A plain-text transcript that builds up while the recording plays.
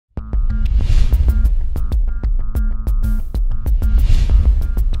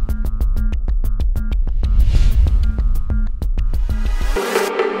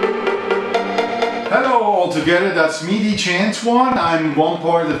me, DJ Antoine. I'm one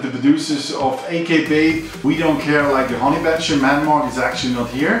part of the producers of AK Babe, We Don't Care Like the Honey Badger. Man Mark is actually not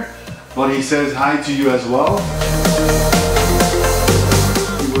here, but he says hi to you as well.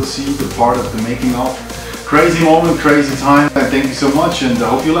 You will see the part of the making of. Crazy moment, crazy time. Thank you so much and I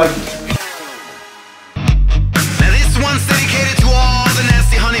hope you like it. Now this one's dedicated to all the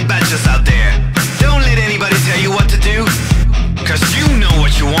nasty honey badgers out there. Don't let anybody tell you what to do, cause you know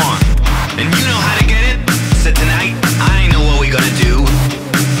what you want, and you know how to get it. So tonight, I know what we're gonna do.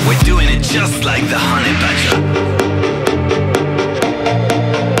 We're doing it just like the honey badger.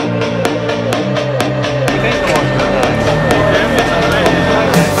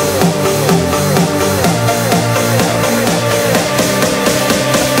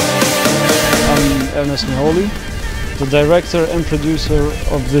 Ernest Meholli, the director and producer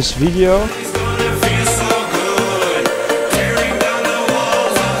of this video.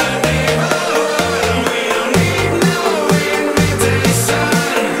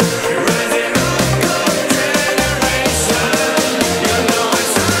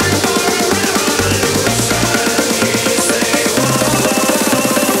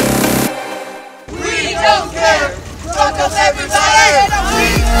 We don't care, fuck up everybody.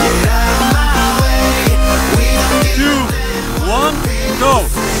 Go!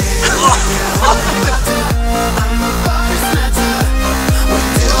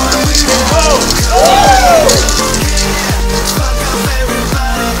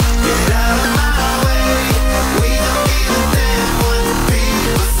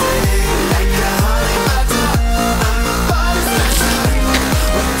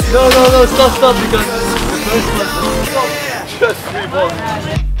 No, stop, because the first one just reborn.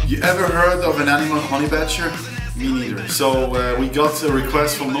 You ever heard of an animal honey badger? Me neither. So we got a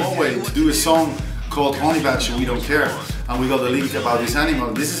request from Norway to do a song called Honey Badger, We Don't Care. And we got a link about this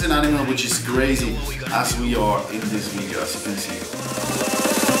animal. This is an animal which is crazy, as we are in this video, as you can see.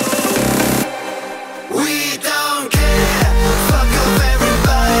 We don't care, fuck up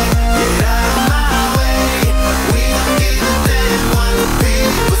everybody, get out of my way. We don't give a damn what the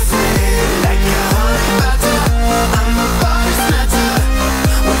people say. Like a honey badger, I'm a body snatcher.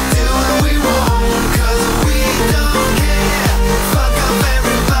 We do what we want, cause we don't care. Fuck up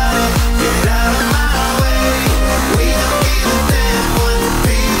everybody, get out of my way. We don't give a damn what the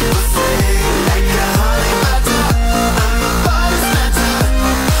people say. Like a honey badger, I'm a body snatcher.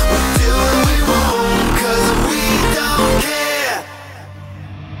 We do what we want, cause we don't care.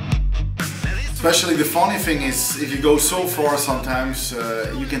 Especially the funny thing is, if you go so far sometimes,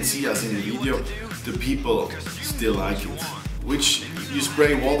 you can see as in the video, the people still like it. Which you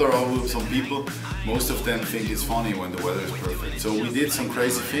spray water over some people, most of them think it's funny when the weather is perfect. So we did some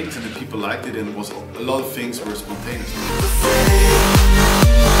crazy things and the people liked it, and it was a lot of things were spontaneous.